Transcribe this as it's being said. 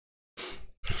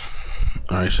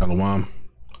All right, Shalom.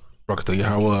 Barakatah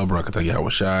Yahweh, Barakatah Yahweh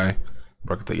Shai,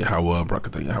 Barakatah Yahweh,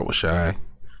 Barakatah Yahweh Shai,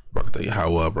 Barakatah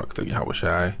Yahweh, Barakatah Yahweh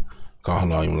Shai, Kal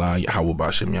Halayim La, Yahweh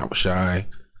Ba'Shem Yahweh Shai,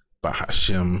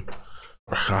 Ba'Hashem,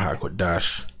 Rachaha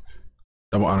Kodash.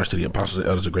 Double honors to the apostles and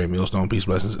elders of Great Millstone. Peace,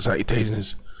 blessings, and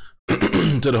salutations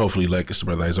to the hopefully like it's the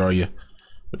brother Isaiah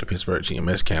with the Pittsburgh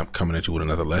GMS camp coming at you with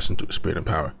another lesson through the spirit and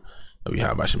power of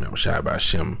Yahweh Ba'Shem Yahweh Shai,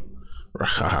 Ba'Shem,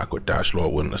 Rachaha Kodash.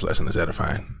 Lord willing, this lesson is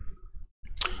edifying.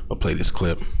 I'll play this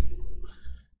clip.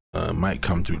 Might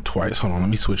come through twice. Hold on, let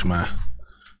me switch my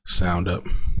sound up.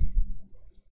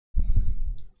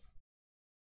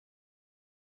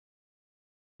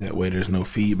 That way there's no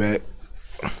feedback.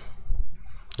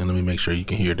 And let me make sure you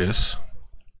can hear this.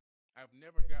 I've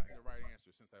never gotten the right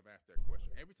answer since I've asked that question.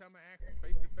 Every time I ask them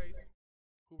face to face,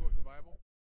 who wrote the Bible?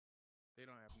 They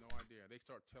don't have no idea. They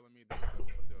start telling me the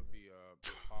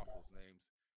apostles' names.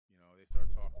 You know, they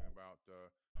start talking about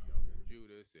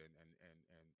Judas and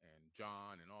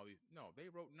John and all these. No,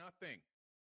 they wrote nothing.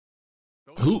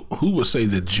 Who would say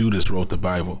that Judas wrote the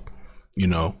Bible? You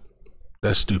know,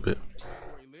 that's stupid. They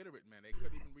were illiterate, man. They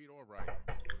couldn't even read or write.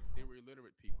 They were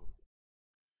illiterate people.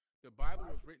 The Bible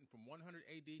was written from 100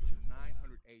 AD to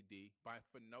 900 AD by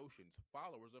Phoenicians,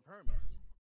 followers of Hermes,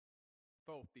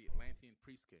 Thoth, the Atlantean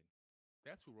priest king.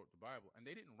 That's who wrote the Bible, and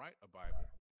they didn't write a Bible.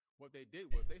 What they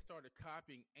did was they started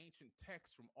copying ancient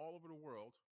texts from all over the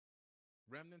world,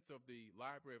 remnants of the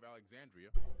Library of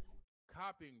Alexandria,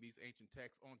 copying these ancient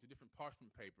texts onto different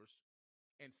parchment papers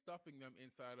and stuffing them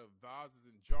inside of vases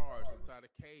and jars inside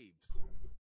of caves.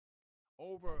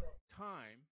 Over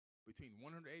time, between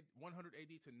 100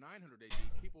 AD to 900 AD,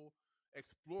 people,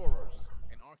 explorers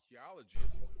and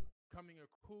archaeologists coming a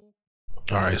cool.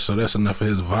 All right, so that's enough of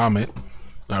his vomit.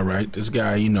 All right, this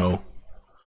guy, you know,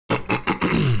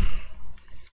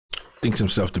 thinks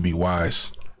himself to be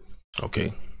wise.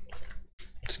 Okay,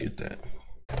 let's get that.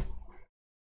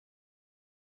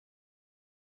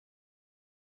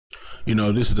 You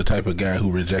know, this is the type of guy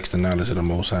who rejects the knowledge of the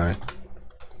Most High.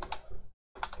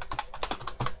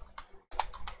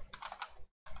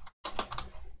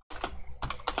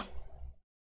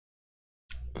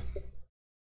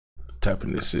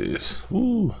 Typing this is,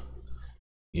 ooh,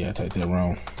 yeah, I typed that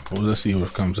wrong. Well, let's see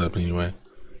what comes up anyway.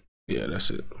 Yeah,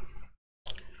 that's it.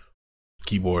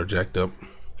 Keyboard jacked up.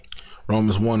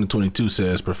 Romans 1:22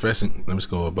 says, professing, let me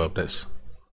go above this.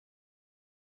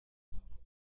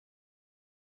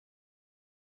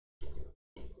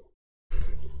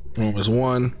 Romans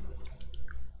 1.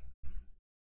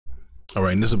 All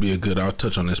right, and this will be a good, I'll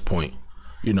touch on this point.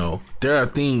 You know, there are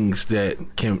things that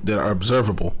are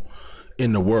observable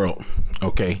in the world,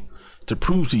 okay, to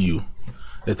prove to you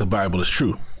that the Bible is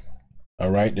true.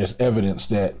 All right, there's evidence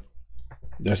that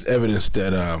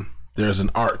there's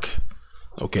an ark.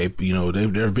 Okay, you know,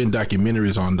 there have been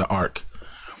documentaries on the ark.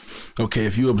 Okay,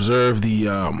 if you observe the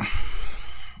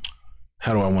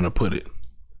how do I want to put it,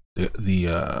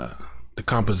 the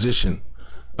composition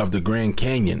of the Grand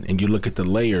Canyon, and you look at the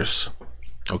layers,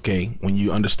 okay, when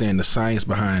you understand the science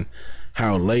behind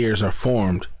how layers are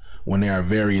formed when there are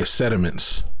various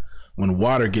sediments, when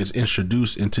water gets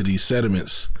introduced into these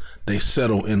sediments, they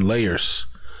settle in layers.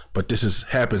 But this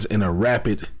happens in a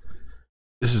rapid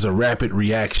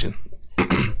reaction.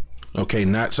 Okay,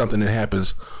 not something that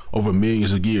happens over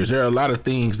millions of years. There are a lot of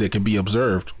things that can be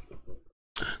observed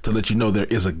to let you know there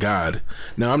is a God.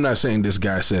 Now, I'm not saying this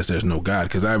guy says there's no God,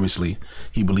 because obviously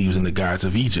he believes in the gods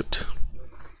of Egypt,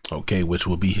 okay, which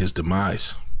will be his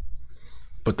demise.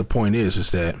 But the point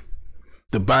is that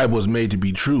the Bible is made to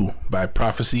be true by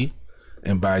prophecy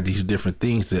and by these different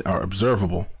things that are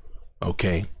observable,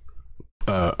 okay,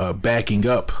 backing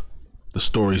up the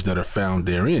stories that are found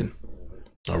therein.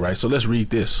 All right, so let's read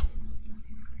this.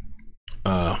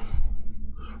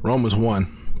 Romans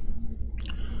 1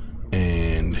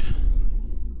 and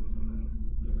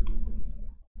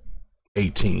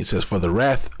 18 says, for the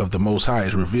wrath of the Most High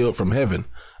is revealed from heaven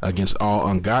against all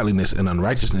ungodliness and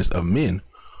unrighteousness of men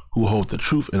who hold the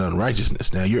truth in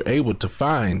unrighteousness. Now you're able to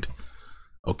find,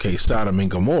 okay, Sodom and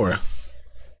Gomorrah,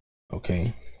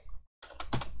 okay,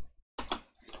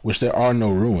 which there are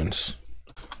no ruins.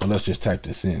 But let's just type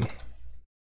this in.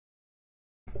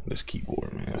 This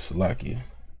keyboard, man, it's lucky.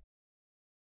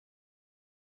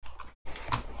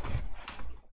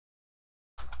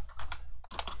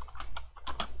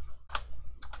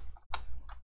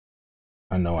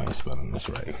 I know I ain't spelling this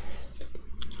right.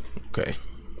 Okay.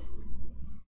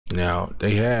 Now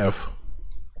they have,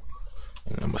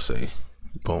 and I'm gonna say,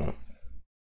 boom.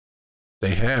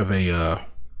 They have a,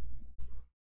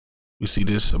 you see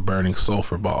this, a burning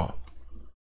sulfur ball.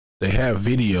 They have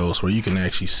videos where you can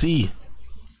actually see,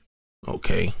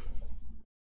 okay,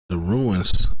 the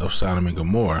ruins of Sodom and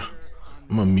Gomorrah.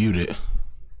 I'm gonna mute it.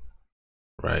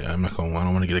 Right, I don't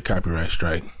want to get a copyright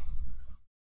strike.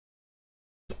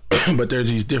 But there's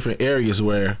these different areas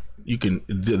where you can,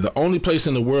 the only place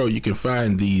in the world you can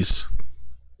find these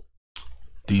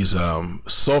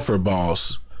sulfur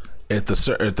balls at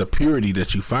the purity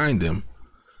that you find them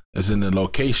is in the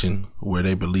location where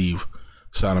they believe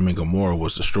Sodom and Gomorrah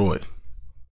was destroyed.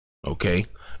 Okay,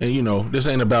 and you know, this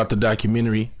ain't about the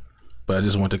documentary, but I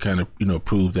just want to kind of, you know,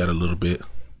 prove that a little bit.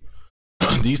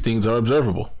 These things are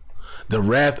observable. The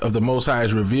wrath of the Most High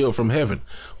is revealed from heaven.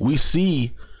 We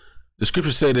see the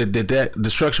scriptures say that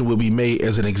destruction will be made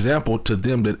as an example to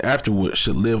them that afterwards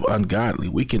should live ungodly.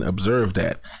 We can observe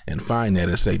that and find that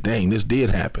and say, dang, this did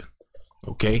happen.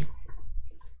 Okay.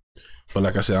 But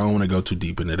like I said, I don't want to go too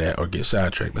deep into that or get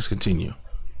sidetracked. Let's continue.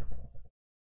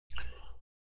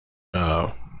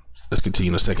 Let's continue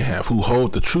in the second half. Who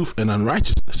hold the truth in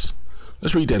unrighteousness.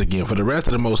 Let's read that again. For the wrath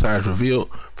of the Most High is revealed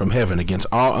from heaven against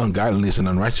all ungodliness and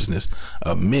unrighteousness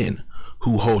of men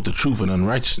who hold the truth in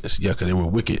unrighteousness. Yeah, because they were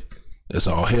wicked. It's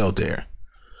all hell there.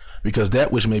 Because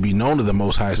that which may be known to the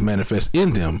Most High is manifest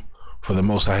in them, for the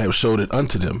Most High have showed it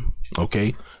unto them.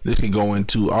 Okay. This can go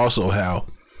into also how,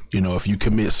 you know, if you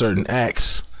commit certain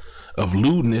acts of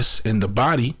lewdness in the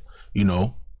body, you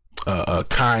know,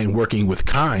 kind working with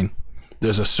kind,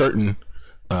 there's a certain,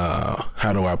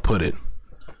 how do I put it?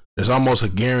 There's almost a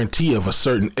guarantee of a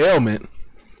certain ailment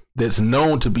that's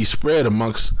known to be spread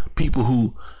amongst people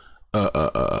who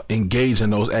engage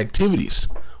in those activities.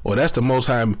 Well, that's the Most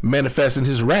High manifesting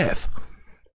his wrath.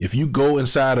 If you go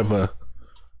inside of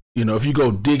if you go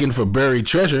digging for buried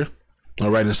treasure, all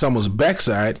right, in someone's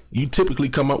backside, you typically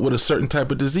come up with a certain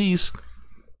type of disease,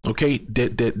 okay,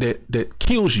 that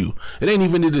kills you. It ain't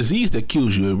even the disease that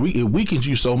kills you. It weakens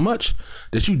you so much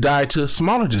that you die to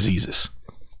smaller diseases.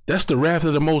 That's the wrath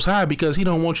of the Most High, because he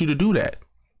don't want you to do that.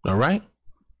 All right.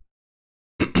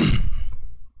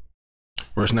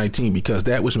 Verse 19, because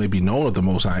that which may be known of the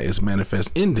Most High is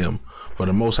manifest in them, for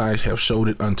the Most High have showed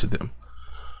it unto them.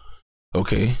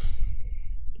 Okay.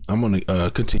 I'm going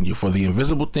to continue. For the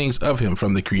invisible things of him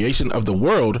from the creation of the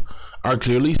world are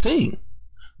clearly seen,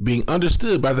 being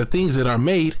understood by the things that are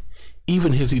made,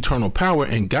 even his eternal power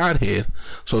and Godhead,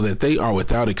 so that they are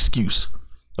without excuse.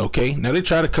 Okay, now they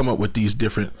try to come up with these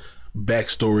different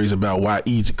backstories about why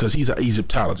Egypt, because he's an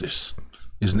Egyptologist.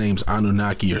 His name's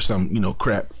Anunnaki or some, you know,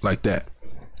 crap like that.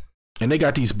 And they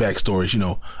got these backstories, you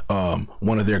know,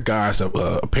 one of their gods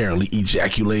apparently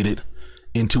ejaculated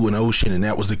into an ocean, and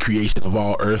that was the creation of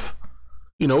all earth.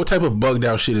 You know, what type of bugged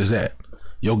out shit is that?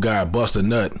 Your God bust a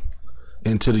nut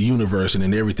into the universe and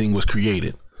then everything was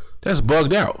created. That's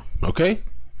bugged out. Okay.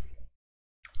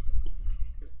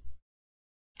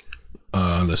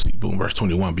 Let's see, boom, verse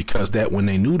 21, because that when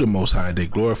they knew the Most High, they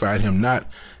glorified him not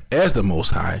as the Most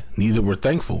High, neither were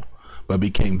thankful, but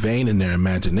became vain in their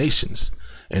imaginations,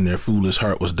 and their foolish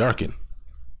heart was darkened.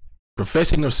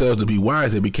 Professing themselves to be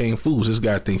wise, they became fools. This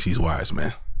guy thinks he's wise,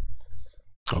 man.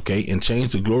 Okay, and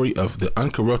changed the glory of the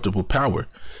uncorruptible power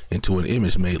into an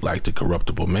image made like the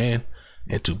corruptible man,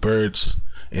 and to birds,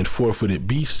 and four-footed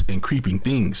beasts, and creeping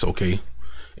things. Okay,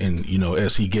 and you know,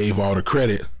 as he gave all the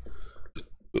credit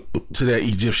to that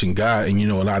Egyptian god, and you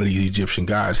know, a lot of these Egyptian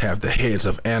gods have the heads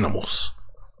of animals.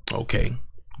 Okay,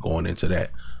 going into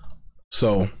that.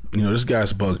 So, you know, this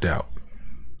guy's bugged out.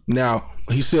 Now,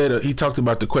 he said, he talked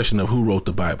about the question of who wrote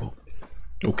the Bible.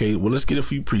 Okay, well, let's get a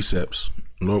few precepts.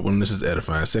 Lord, when this is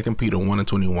edifying. 2 Peter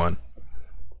 1:21.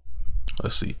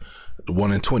 Let's see,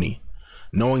 1:20.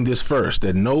 Knowing this first,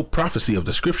 that no prophecy of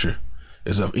the scripture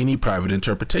is of any private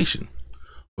interpretation.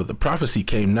 For the prophecy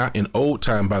came not in old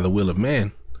time by the will of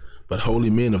man, but holy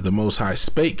men of the Most High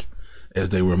spake as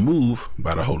they were moved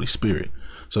by the Holy Spirit.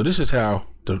 So this is how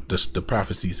the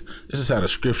prophecies, this is how the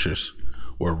scriptures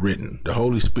were written. The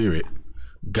Holy Spirit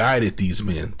guided these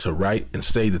men to write and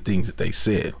say the things that they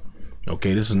said.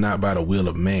 Okay, this is not by the will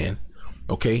of man.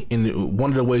 Okay, and one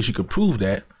of the ways you could prove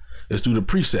that is through the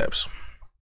precepts.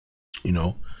 You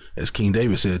know, as King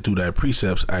David said, through thy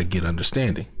precepts I get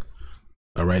understanding.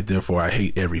 All right, therefore I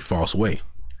hate every false way.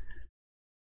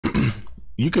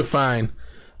 You could find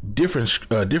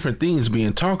different things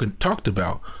being talked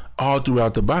about all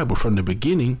throughout the Bible, from the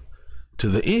beginning to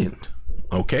the end.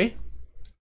 Okay,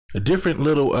 a different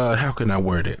little how can I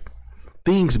word it,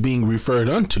 things being referred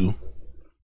unto,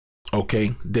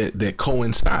 okay, that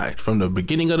coincide from the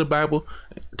beginning of the Bible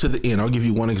to the end. I'll give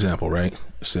you one example, right?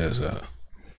 It says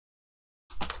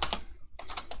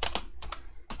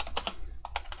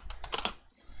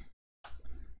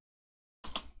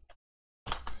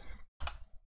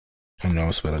I know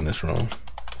I'm spelling this wrong.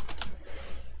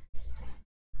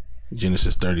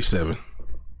 Genesis 37.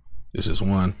 This is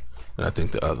one, and I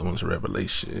think the other one's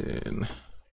Revelation.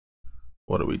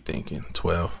 What are we thinking?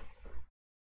 12.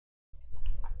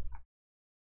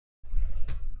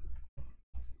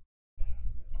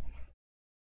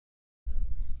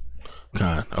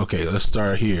 Okay, let's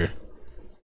start here.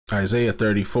 Isaiah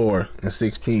 34 and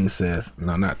 16 says,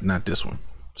 no, not this one.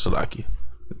 Salaki.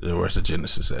 Where's the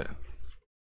Genesis at?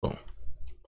 Boom.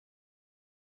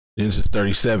 Genesis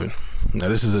 37. Now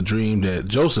this is a dream that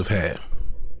Joseph had.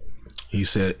 He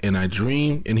said, and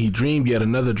he dreamed yet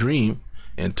another dream,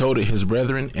 and told it his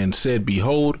brethren, and said,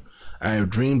 behold, I have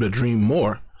dreamed a dream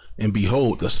more, and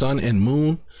behold, the sun and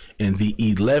moon and the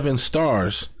 11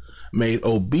 stars made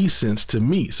obeisance to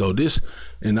me. So this,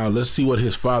 and now let's see what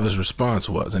his father's response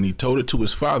was. And he told it to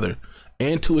his father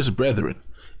and to his brethren.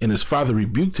 And his father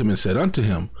rebuked him and said unto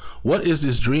him, what is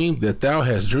this dream that thou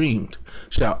hast dreamed?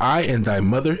 Shall I and thy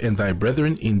mother and thy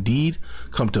brethren indeed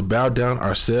come to bow down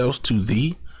ourselves to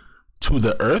thee, to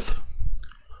the earth?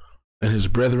 And his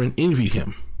brethren envied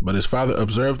him, but his father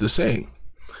observed the saying.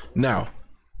 Now,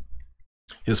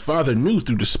 his father knew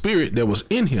through the spirit that was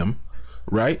in him,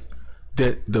 right,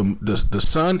 that the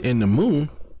sun and the moon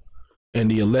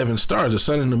and the 11 stars, the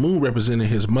sun and the moon represented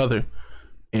his mother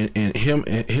and him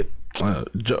and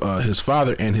his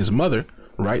father and his mother,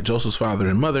 right, Joseph's father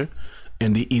and mother,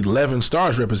 and the 11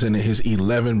 stars represented his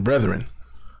 11 brethren,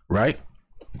 right?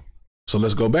 So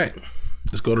let's go back.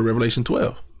 Let's go to Revelation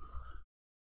 12.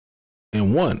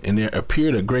 And 1, and there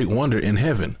appeared a great wonder in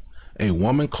heaven, a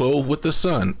woman clothed with the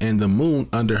sun and the moon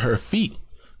under her feet.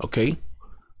 Okay.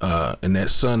 And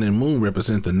that sun and moon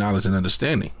represent the knowledge and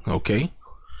understanding. Okay.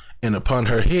 And upon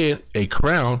her head, a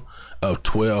crown of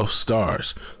 12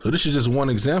 stars. So this is just one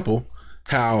example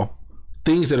how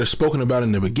things that are spoken about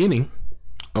in the beginning,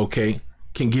 okay,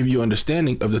 can give you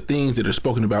understanding of the things that are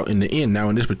spoken about in the end. Now,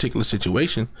 in this particular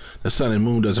situation, the sun and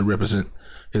moon doesn't represent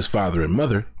his father and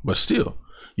mother, but still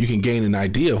you can gain an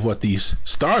idea of what these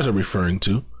stars are referring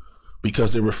to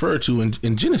because they're referred to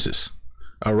in Genesis.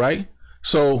 All right.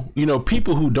 So, you know,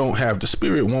 people who don't have the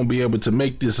spirit won't be able to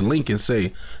make this link and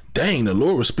say, dang, the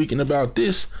Lord was speaking about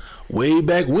this way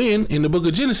back when in the book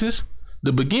of Genesis,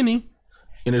 the beginning.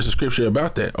 And there's a scripture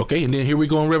about that. Okay. And then here we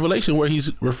go in Revelation where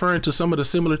he's referring to some of the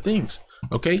similar things.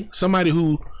 Okay. Somebody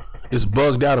who is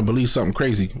bugged out and believes something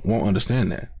crazy won't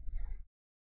understand that.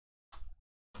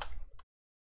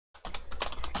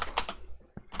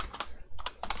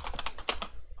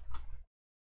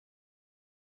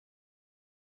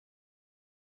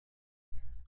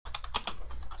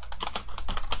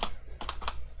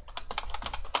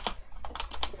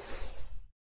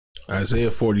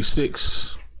 Isaiah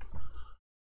 46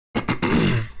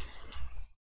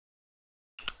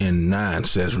 and 9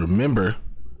 says, remember,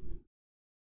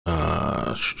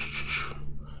 and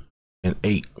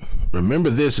 8, remember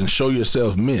this and show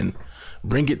yourselves men.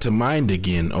 Bring it to mind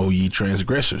again, O ye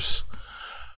transgressors.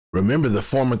 Remember the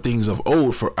former things of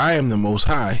old, for I am the Most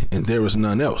High, and there is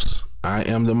none else. I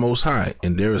am the Most High,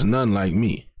 and there is none like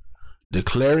me,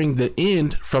 declaring the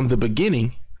end from the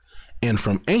beginning, and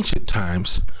from ancient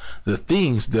times, the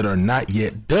things that are not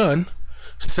yet done,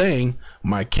 saying,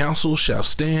 my counsel shall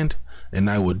stand, and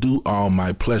I will do all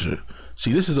my pleasure.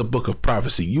 See, this is a book of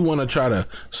prophecy. You want to try to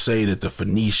say that the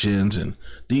Phoenicians and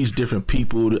these different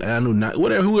people, the Anunnaki,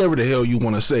 whatever, whoever the hell you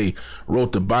want to say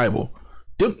wrote the Bible.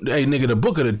 Hey, nigga, the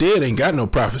book of the dead ain't got no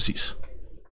prophecies.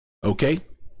 Okay?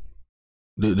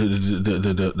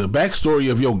 The backstory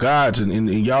of your gods and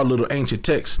y'all little ancient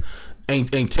texts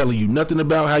ain't telling you nothing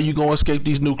about how you gonna escape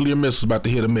these nuclear missiles about to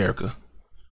hit America.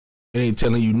 It ain't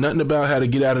telling you nothing about how to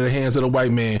get out of the hands of the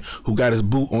white man who got his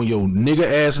boot on your nigga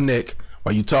ass neck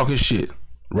while you talking shit,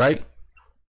 right?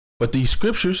 But these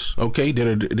scriptures, okay,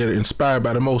 that are inspired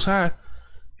by the Most High,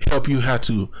 help you how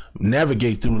to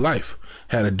navigate through life,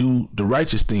 how to do the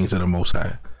righteous things of the Most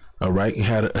High, all right, and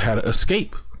how to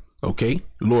escape, okay,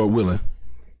 Lord willing,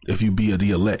 if you be of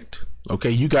the elect,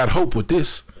 okay, you got hope with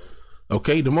this.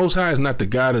 Okay, the Most High is not the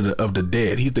God of the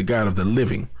dead. He's the God of the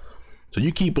living. So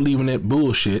you keep believing that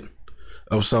bullshit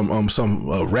of some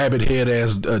rabbit head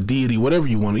ass deity, whatever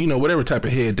you want, you know, whatever type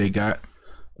of head they got,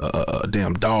 a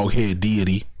damn dog head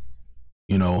deity,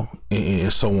 you know,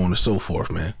 and so on and so forth,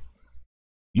 man.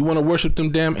 You want to worship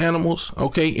them damn animals,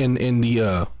 okay? In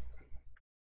the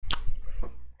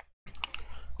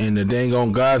dang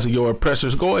on gods of your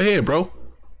oppressors, go ahead, bro.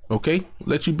 Okay,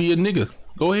 let you be a nigga.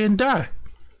 Go ahead and die.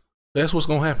 That's what's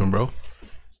gonna happen, bro.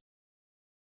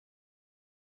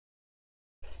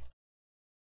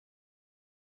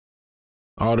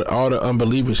 All the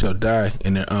unbelievers shall die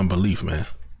in their unbelief, man.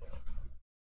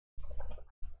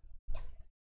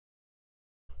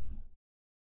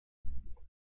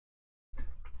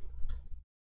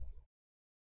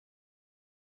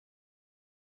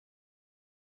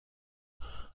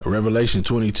 Revelation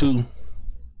 22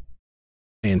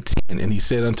 and 10. And he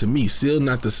said unto me, seal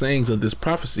not the sayings of this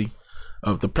prophecy,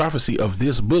 of the prophecy of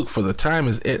this book, for the time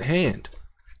is at hand.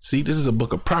 See, this is a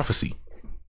book of prophecy.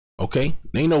 Okay,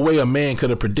 there ain't no way a man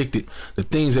could have predicted the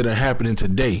things that are happening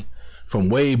today from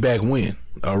way back when.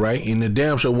 All right, and the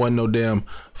damn sure wasn't no damn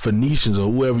Phoenicians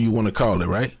or whoever you want to call it,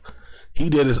 right? He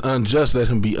that is unjust, let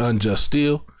him be unjust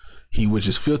still. He which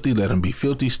is filthy, let him be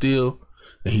filthy still.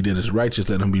 And he that is righteous,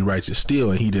 let him be righteous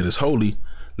still. And he that is holy,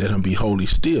 let him be holy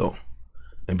still.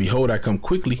 And behold, I come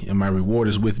quickly, and my reward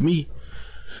is with me,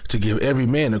 to give every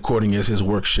man according as his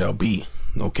work shall be.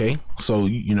 Okay, so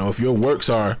you know, if your works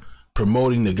are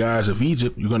promoting the gods of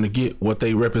Egypt, you're going to get what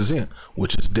they represent,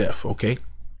 which is death. Okay,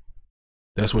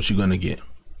 that's what you're going to get.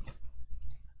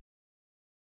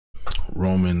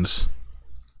 Romans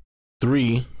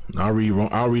 3. I'll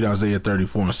read Isaiah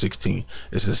 34 and 16.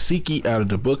 It says, seek ye out of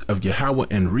the book of Yahweh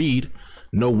and read.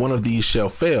 No one of these shall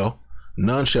fail.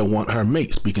 None shall want her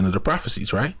mate. Speaking of the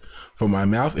prophecies, right? For my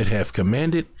mouth it hath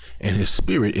commanded, and his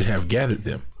spirit it hath gathered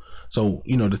them. So,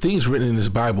 you know, the things written in this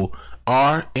Bible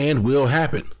are and will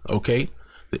happen. Okay.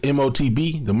 The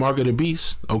MOTB, the mark of the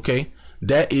beast. Okay.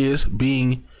 That is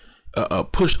being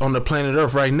pushed on the planet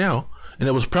Earth right now. And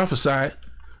it was prophesied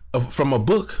from a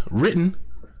book written,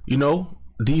 you know,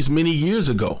 these many years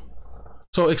ago.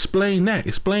 So explain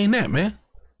that, man.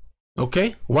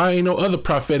 Okay. Why ain't no other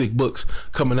prophetic books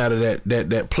coming out of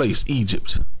that place,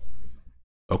 Egypt?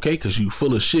 Okay. Cause you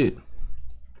full of shit.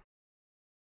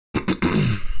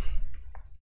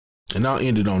 And I'll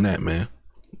end it on that, man.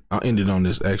 I'll end it on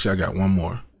this. Actually, I got one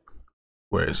more.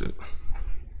 Where is it?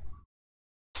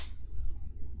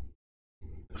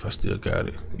 If I still got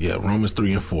it. Yeah, Romans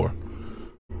 3 and 4.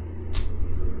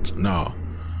 No,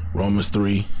 Romans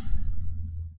 3.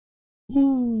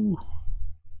 Ooh.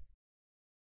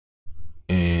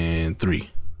 And 3.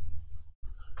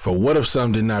 For what if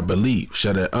some did not believe?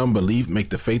 Shall their unbelief make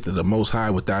the faith of the Most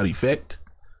High without effect?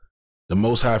 The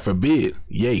Most High forbid.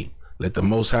 Yea, let the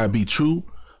Most High be true,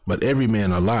 but every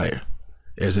man a liar.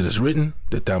 As it is written,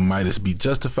 that thou mightest be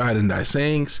justified in thy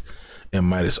sayings, and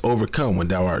mightest overcome when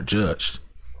thou art judged.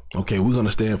 Okay, we're going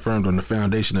to stand firm on the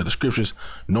foundation of the scriptures,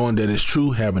 knowing that it's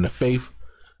true, having a faith,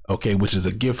 okay, which is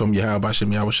a gift from Yahweh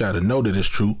Bashem Yahweh Shai to know that it's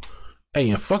true. Hey,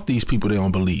 and fuck these people that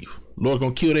don't believe. Lord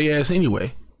gonna kill their ass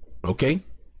anyway. Okay?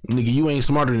 Nigga, you ain't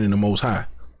smarter than the Most High.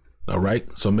 All right?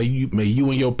 So may you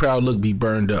and your proud look be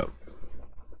burned up.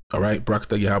 All right?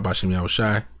 Barakatah Yahweh Bashem Yahweh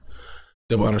Shai.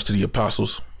 Double honors to the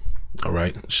apostles. All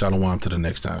right? Shalom to the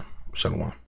next time. Shalom.